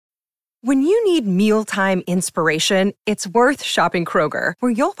When you need mealtime inspiration, it's worth shopping Kroger,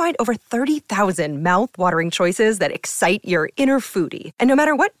 where you'll find over 30,000 mouth-watering choices that excite your inner foodie. And no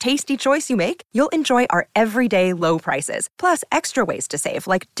matter what tasty choice you make, you'll enjoy our everyday low prices, plus extra ways to save,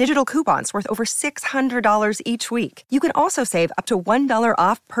 like digital coupons worth over $600 each week. You can also save up to $1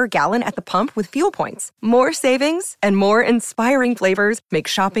 off per gallon at the pump with fuel points. More savings and more inspiring flavors make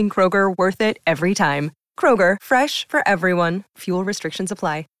shopping Kroger worth it every time. Kroger, fresh for everyone. Fuel restrictions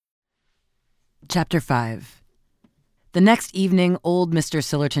apply. Chapter 5. The next evening, old Mr.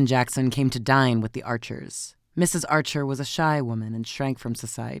 Sillerton Jackson came to dine with the Archers. Mrs. Archer was a shy woman and shrank from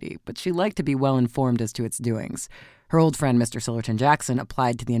society, but she liked to be well informed as to its doings. Her old friend, Mr. Sillerton Jackson,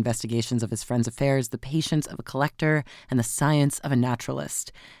 applied to the investigations of his friend's affairs the patience of a collector and the science of a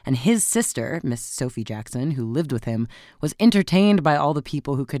naturalist. And his sister, Miss Sophie Jackson, who lived with him, was entertained by all the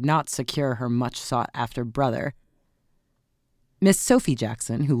people who could not secure her much-sought-after brother. Miss Sophie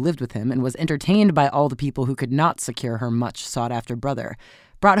Jackson, who lived with him and was entertained by all the people who could not secure her much-sought-after brother,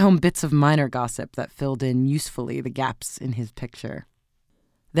 brought home bits of minor gossip that filled in usefully the gaps in his picture.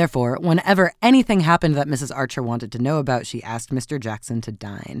 Therefore, whenever anything happened that Mrs. Archer wanted to know about, she asked Mr. Jackson to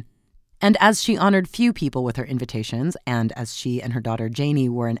dine. And as she honored few people with her invitations, and as she and her daughter Janie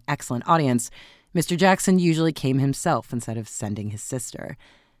were an excellent audience, Mr. Jackson usually came himself instead of sending his sister.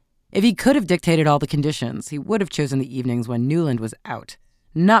 If he could have dictated all the conditions, he would have chosen the evenings when Newland was out.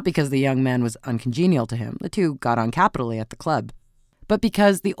 Not because the young man was uncongenial to him, the two got on capitally at the club, but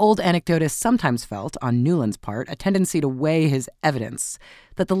because the old anecdotist sometimes felt, on Newland's part, a tendency to weigh his evidence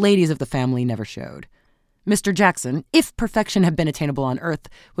that the ladies of the family never showed. Mr. Jackson, if perfection had been attainable on earth,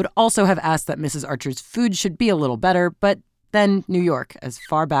 would also have asked that Mrs. Archer's food should be a little better, but then New York, as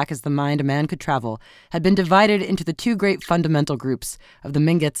far back as the mind a man could travel, had been divided into the two great fundamental groups of the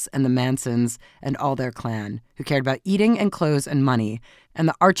Mingotts and the Mansons and all their clan, who cared about eating and clothes and money, and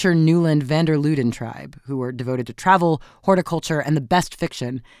the Archer-Newland-Vanderluden tribe, who were devoted to travel, horticulture, and the best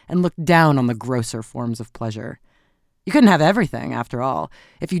fiction, and looked down on the grosser forms of pleasure. You couldn't have everything, after all.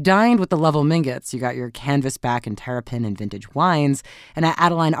 If you dined with the Lovell Mingotts, you got your canvasback and terrapin and vintage wines, and at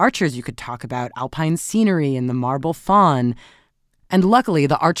Adeline Archer's you could talk about alpine scenery and the marble faun. And luckily,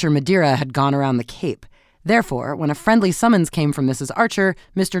 the Archer Madeira had gone around the Cape. Therefore, when a friendly summons came from Mrs. Archer,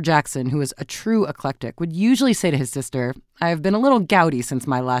 Mr. Jackson, who was a true eclectic, would usually say to his sister, "I have been a little gouty since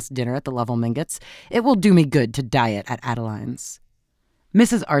my last dinner at the Lovell Mingotts. It will do me good to diet at Adeline's."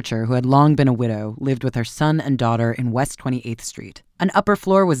 Mrs. Archer, who had long been a widow, lived with her son and daughter in West 28th Street. An upper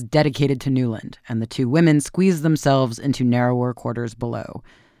floor was dedicated to Newland, and the two women squeezed themselves into narrower quarters below.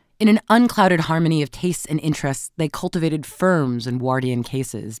 In an unclouded harmony of tastes and interests, they cultivated ferns and Wardian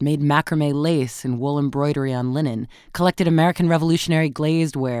cases, made macrame lace and wool embroidery on linen, collected American Revolutionary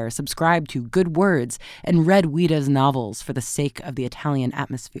glazed ware, subscribed to Good Words, and read Ouida's novels for the sake of the Italian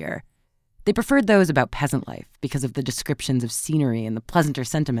atmosphere. They preferred those about peasant life because of the descriptions of scenery and the pleasanter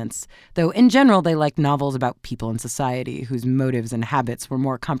sentiments, though in general they liked novels about people in society whose motives and habits were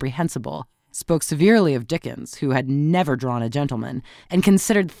more comprehensible, spoke severely of Dickens, who had never drawn a gentleman, and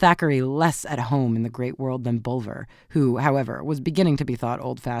considered Thackeray less at home in the great world than Bulwer, who, however, was beginning to be thought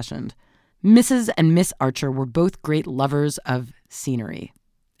old-fashioned. Mrs. and Miss Archer were both great lovers of scenery.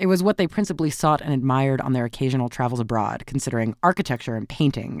 It was what they principally sought and admired on their occasional travels abroad, considering architecture and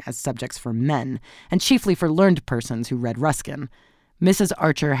painting as subjects for men, and chiefly for learned persons who read Ruskin. Mrs.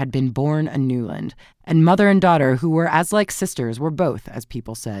 Archer had been born a Newland, and mother and daughter, who were as like sisters, were both, as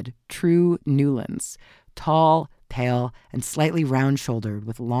people said, true Newlands, tall, pale, and slightly round-shouldered,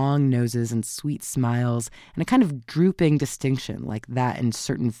 with long noses and sweet smiles, and a kind of drooping distinction like that in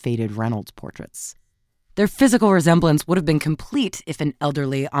certain faded Reynolds portraits. Their physical resemblance would have been complete if an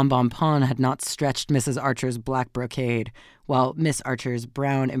elderly embonpoint had not stretched Mrs. Archer's black brocade, while Miss Archer's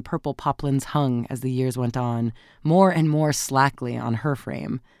brown and purple poplins hung, as the years went on, more and more slackly on her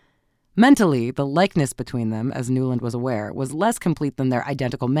frame. Mentally, the likeness between them, as Newland was aware, was less complete than their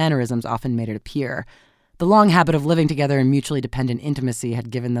identical mannerisms often made it appear. The long habit of living together in mutually dependent intimacy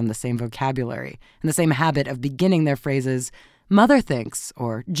had given them the same vocabulary, and the same habit of beginning their phrases, "Mother thinks,"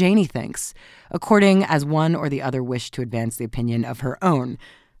 or "Janie thinks," according as one or the other wished to advance the opinion of her own.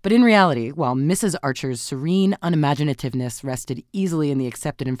 But in reality, while Mrs. Archer's serene unimaginativeness rested easily in the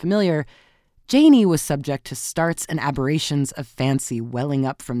accepted and familiar, Janie was subject to starts and aberrations of fancy welling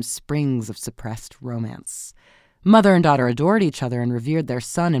up from springs of suppressed romance. Mother and daughter adored each other and revered their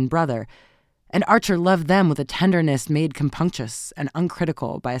son and brother, and Archer loved them with a tenderness made compunctious and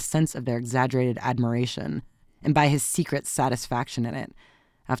uncritical by a sense of their exaggerated admiration, and by his secret satisfaction in it.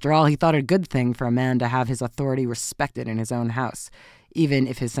 After all, he thought it a good thing for a man to have his authority respected in his own house, even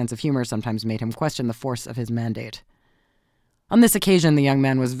if his sense of humor sometimes made him question the force of his mandate. On this occasion, the young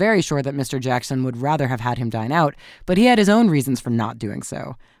man was very sure that Mr. Jackson would rather have had him dine out, but he had his own reasons for not doing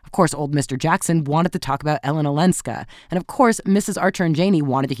so. Of course, old Mr. Jackson wanted to talk about Ellen Olenska, and of course, Mrs. Archer and Janie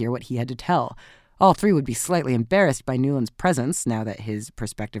wanted to hear what he had to tell. All three would be slightly embarrassed by Newland's presence now that his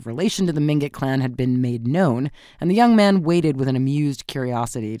prospective relation to the Mingott clan had been made known, and the young man waited with an amused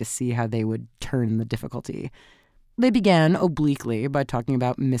curiosity to see how they would turn the difficulty. They began obliquely by talking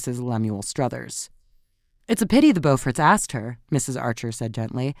about Mrs. Lemuel Struthers. "It's a pity the Beauforts asked her," Mrs. Archer said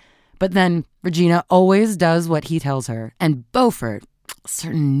gently. "But then, Regina always does what he tells her. And Beaufort,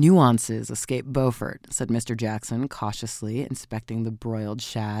 certain nuances escape Beaufort," said Mr. Jackson, cautiously inspecting the broiled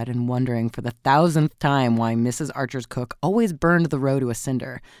shad and wondering for the 1,000th time why Mrs. Archer's cook always burned the roe to a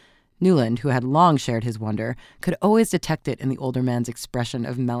cinder. Newland, who had long shared his wonder, could always detect it in the older man's expression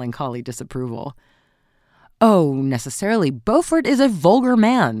of melancholy disapproval. "Oh, necessarily, Beaufort is a vulgar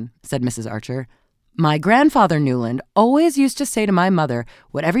man," said Mrs. Archer. "My grandfather, Newland, always used to say to my mother,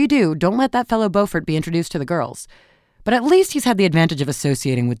 'Whatever you do, don't let that fellow Beaufort be introduced to the girls.' But at least he's had the advantage of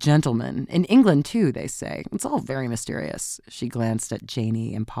associating with gentlemen. In England, too, they say. It's all very mysterious." She glanced at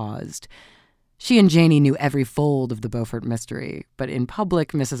Janie and paused. She and Janie knew every fold of the Beaufort mystery, but in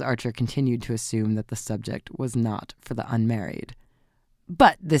public, Mrs. Archer continued to assume that the subject was not for the unmarried.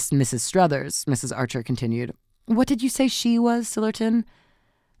 "But this Mrs. Struthers," Mrs. Archer continued, "what did you say she was, Sillerton?"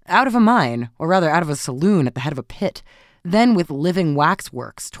 "Out of a mine, or rather out of a saloon at the head of a pit. Then with living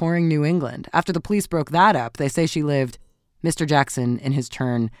waxworks touring New England. After the police broke that up, they say she lived—" Mr. Jackson, in his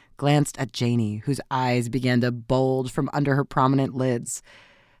turn, glanced at Janie, whose eyes began to bulge from under her prominent lids.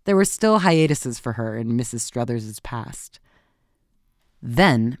 There were still hiatuses for her in Mrs. Struthers' past.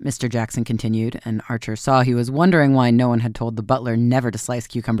 "Then," Mr. Jackson continued, and Archer saw he was wondering why no one had told the butler never to slice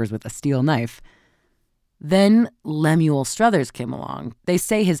cucumbers with a steel knife. "Then Lemuel Struthers came along. They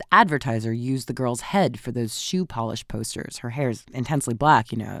say his advertiser used the girl's head for those shoe polish posters. Her hair's intensely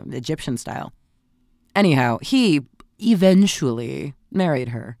black, Egyptian style. Anyhow, he eventually married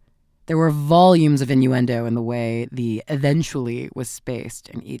her." There were volumes of innuendo in the way the "eventually" was spaced,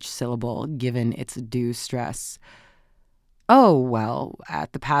 and each syllable given its due stress. "Oh, well,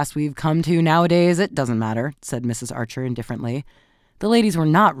 at the pass we've come to nowadays, it doesn't matter," said Mrs. Archer indifferently. The ladies were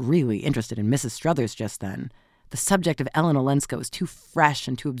not really interested in Mrs. Struthers just then. The subject of Ellen Olenska was too fresh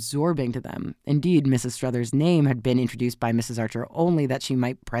and too absorbing to them. Indeed, Mrs. Struthers' name had been introduced by Mrs. Archer only that she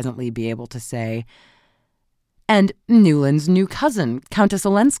might presently be able to say, "And Newland's new cousin, Countess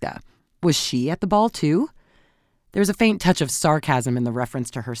Olenska. Was she at the ball too?" There was a faint touch of sarcasm in the reference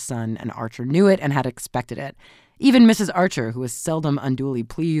to her son, and Archer knew it and had expected it. Even Mrs. Archer, who was seldom unduly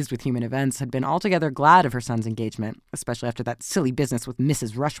pleased with human events, had been altogether glad of her son's engagement, especially after that silly business with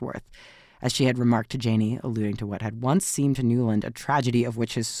Mrs. Rushworth, as she had remarked to Janie, alluding to what had once seemed to Newland a tragedy of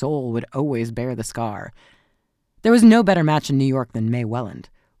which his soul would always bear the scar. There was no better match in New York than May Welland.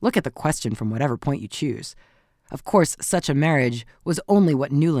 Look at the question from whatever point you choose. Of course, such a marriage was only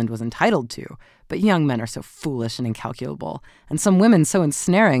what Newland was entitled to, but young men are so foolish and incalculable, and some women so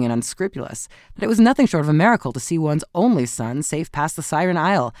ensnaring and unscrupulous, that it was nothing short of a miracle to see one's only son safe past the Siren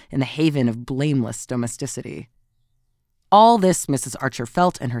Isle in the haven of blameless domesticity. All this Mrs. Archer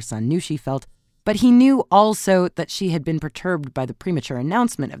felt, and her son knew she felt, but he knew also that she had been perturbed by the premature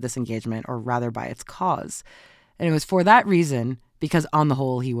announcement of this engagement, or rather by its cause. And it was for that reason, because on the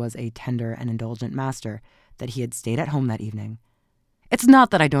whole he was a tender and indulgent master, that he had stayed at home that evening. It's not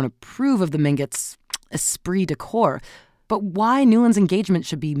that I don't approve of the Mingotts' esprit de corps, but why Newland's engagement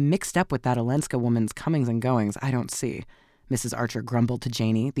should be mixed up with that Olenska woman's comings and goings, I don't see, Mrs. Archer grumbled to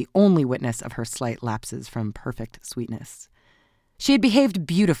Janie, the only witness of her slight lapses from perfect sweetness. She had behaved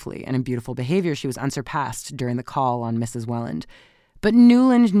beautifully, and in beautiful behavior she was unsurpassed during the call on Mrs. Welland. But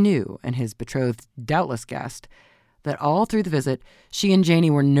Newland knew, and his betrothed doubtless guessed, that all through the visit, she and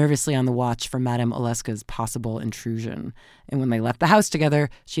Janie were nervously on the watch for Madame Olenska's possible intrusion, and when they left the house together,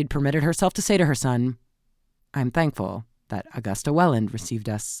 she had permitted herself to say to her son, "I'm thankful that Augusta Welland received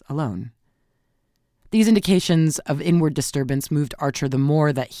us alone." These indications of inward disturbance moved Archer the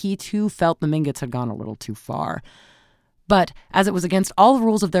more that he too felt the Mingotts had gone a little too far. But, as it was against all the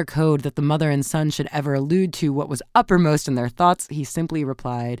rules of their code that the mother and son should ever allude to what was uppermost in their thoughts, he simply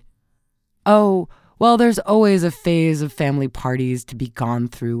replied, "Oh, well, there's always a phase of family parties to be gone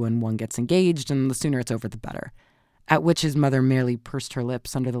through when one gets engaged, and the sooner it's over, the better." At which his mother merely pursed her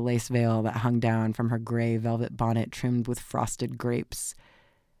lips under the lace veil that hung down from her gray velvet bonnet trimmed with frosted grapes.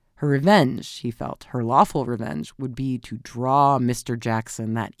 Her revenge, he felt, her lawful revenge, would be to draw Mr.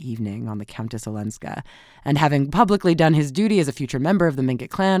 Jackson that evening on the Countess Olenska, and having publicly done his duty as a future member of the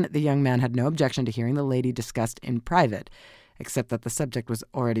Mingott clan, the young man had no objection to hearing the lady discussed in private, except that the subject was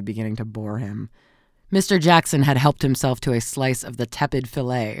already beginning to bore him. Mr. Jackson had helped himself to a slice of the tepid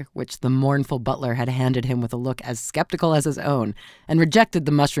fillet, which the mournful butler had handed him with a look as skeptical as his own, and rejected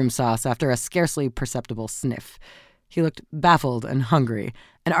the mushroom sauce after a scarcely perceptible sniff. He looked baffled and hungry,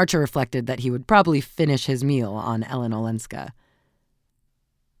 and Archer reflected that he would probably finish his meal on Ellen Olenska.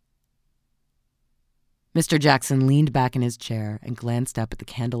 Mr. Jackson leaned back in his chair and glanced up at the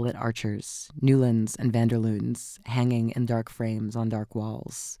candlelit Archers, Newlands and Vanderloons, hanging in dark frames on dark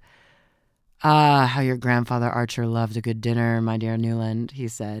walls. "Ah, how your grandfather Archer loved a good dinner, my dear Newland," he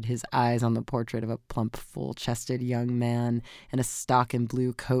said, his eyes on the portrait of a plump, full-chested young man in a stock and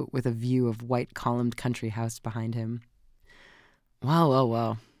blue coat with a view of white-columned country house behind him.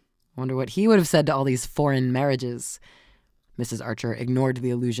 Well. Wonder what he would have said to all these foreign marriages. Mrs. Archer ignored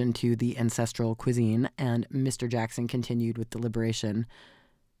the allusion to the ancestral cuisine, and Mr. Jackson continued with deliberation.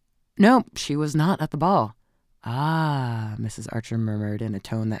 "No, she was not at the ball." "Ah," Mrs. Archer murmured in a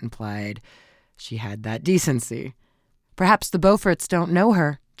tone that implied she had that decency. "Perhaps the Beauforts don't know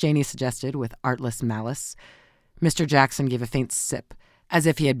her," Janey suggested with artless malice. Mr. Jackson gave a faint sip, as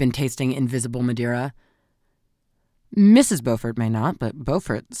if he had been tasting invisible Madeira. "Mrs. Beaufort may not, but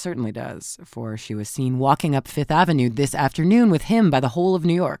Beaufort certainly does, for she was seen walking up Fifth Avenue this afternoon with him by the whole of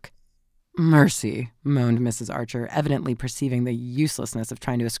New York." "Mercy," moaned Mrs. Archer, evidently perceiving the uselessness of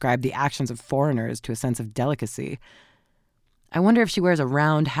trying to ascribe the actions of foreigners to a sense of delicacy. "I wonder if she wears a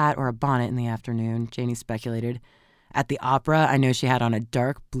round hat or a bonnet in the afternoon," Janey speculated. "At the opera, I know she had on a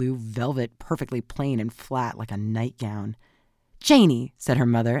dark blue velvet, perfectly plain and flat like a nightgown." "Janey," said her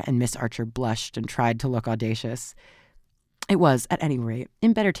mother, and Miss Archer blushed and tried to look audacious. "It was, at any rate,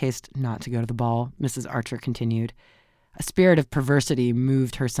 in better taste not to go to the ball," Mrs. Archer continued. A spirit of perversity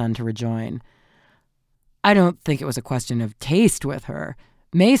moved her son to rejoin. "I don't think it was a question of taste with her.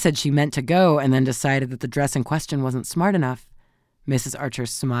 May said she meant to go and then decided that the dress in question wasn't smart enough." Mrs. Archer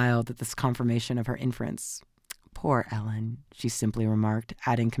smiled at this confirmation of her inference. "Poor Ellen," she simply remarked,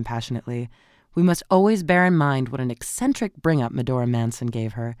 adding compassionately, "we must always bear in mind what an eccentric bring-up Medora Manson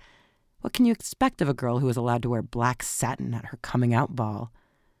gave her. What can you expect of a girl who was allowed to wear black satin at her coming-out ball?"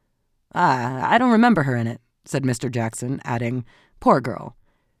 "I don't remember her in it," said Mr. Jackson, adding, "Poor girl,"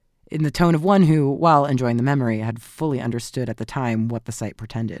 in the tone of one who, while enjoying the memory, had fully understood at the time what the sight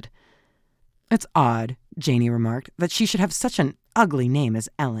portended. "It's odd," Janey remarked, "that she should have such an ugly name as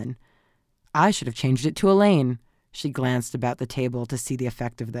Ellen. I should have changed it to Elaine." She glanced about the table to see the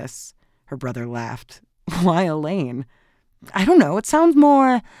effect of this. Her brother laughed. "Why Elaine?" "I don't know. It sounds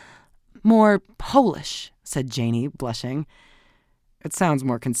more Polish," said Janey, blushing. "It sounds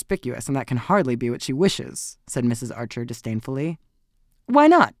more conspicuous, and that can hardly be what she wishes," said Mrs. Archer disdainfully. "Why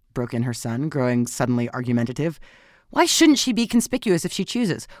not?" broke in her son, growing suddenly argumentative. "Why shouldn't she be conspicuous if she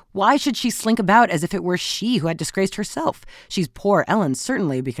chooses? Why should she slink about as if it were she who had disgraced herself? She's poor Ellen,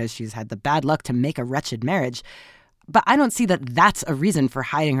 certainly, because she's had the bad luck to make a wretched marriage. But I don't see that that's a reason for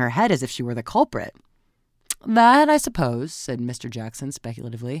hiding her head as if she were the culprit." "That, I suppose," said Mr. Jackson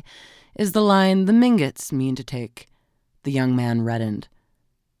speculatively, "is the line the Mingotts mean to take." The young man reddened.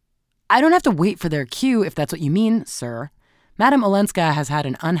 "I don't have to wait for their cue, if that's what you mean, sir. Madame Olenska has had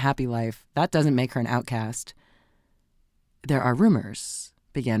an unhappy life. That doesn't make her an outcast." "There are rumors,"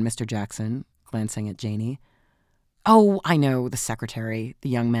 began Mr. Jackson, glancing at Janey. "Oh, I know, the secretary," the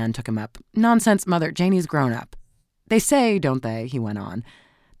young man took him up. "Nonsense, Mother, Janey's grown up. They say, don't they," he went on,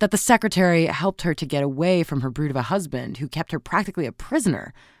 "that the secretary helped her to get away from her brute of a husband who kept her practically a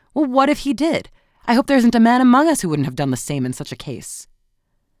prisoner. Well, what if he did? I hope there isn't a man among us who wouldn't have done the same in such a case."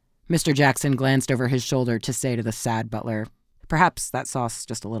 Mr. Jackson glanced over his shoulder to say to the sad butler, "Perhaps that sauce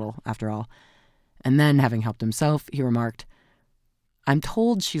just a little, after all." And then, having helped himself, he remarked, "I'm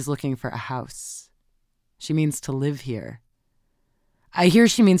told she's looking for a house. She means to live here." "I hear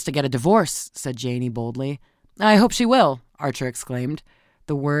she means to get a divorce," said Janey boldly. "I hope she will," Archer exclaimed.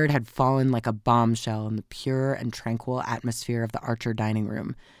 The word had fallen like a bombshell in the pure and tranquil atmosphere of the Archer dining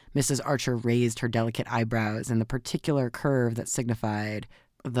room. Mrs. Archer raised her delicate eyebrows in the particular curve that signified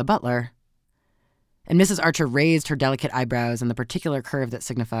the butler. And Mrs. Archer raised her delicate eyebrows in the particular curve that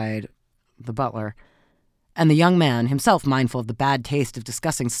signified the butler. And the young man, himself mindful of the bad taste of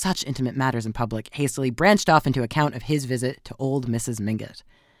discussing such intimate matters in public, hastily branched off into account of his visit to old Mrs. Mingott.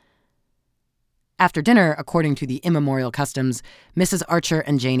 After dinner, according to the immemorial customs, Mrs. Archer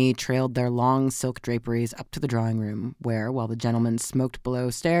and Janey trailed their long silk draperies up to the drawing room, where, while the gentlemen smoked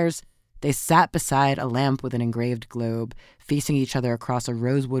below stairs, they sat beside a lamp with an engraved globe, facing each other across a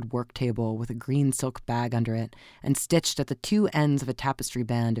rosewood work table with a green silk bag under it, and stitched at the two ends of a tapestry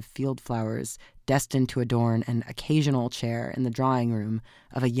band of field flowers destined to adorn an occasional chair in the drawing room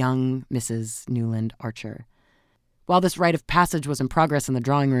of a young Mrs. Newland Archer. While this rite of passage was in progress in the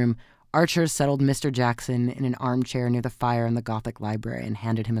drawing room, Archer settled Mr. Jackson in an armchair near the fire in the Gothic library and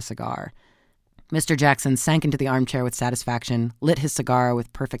handed him a cigar. Mr. Jackson sank into the armchair with satisfaction, lit his cigar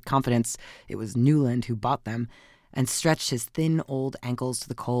with perfect confidence — it was Newland who bought them — and stretched his thin old ankles to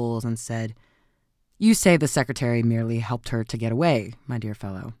the coals and said, "You say the secretary merely helped her to get away, my dear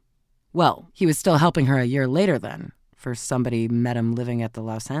fellow. Well, he was still helping her a year later then, for somebody met 'em living at the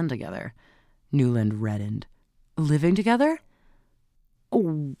Lausanne together." Newland reddened. "Living together?"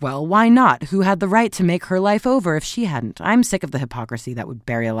 "Well, why not? Who had the right to make her life over if she hadn't? I'm sick of the hypocrisy that would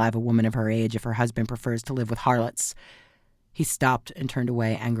bury alive a woman of her age if her husband prefers to live with harlots." He stopped and turned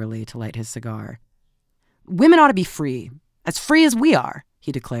away angrily to light his cigar. "Women ought to be free as we are,"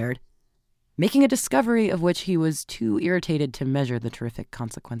 he declared, making a discovery of which he was too irritated to measure the terrific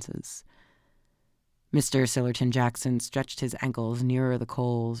consequences. Mr. Sillerton Jackson stretched his ankles nearer the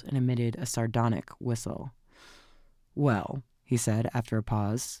coals and emitted a sardonic whistle. "Well," he said after a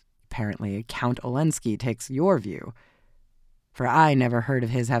pause, "apparently Count Olenski takes your view, for I never heard of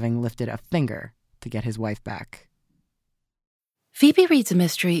his having lifted a finger to get his wife back." Phoebe Reads a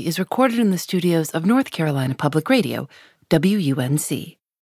Mystery is recorded in the studios of North Carolina Public Radio, WUNC.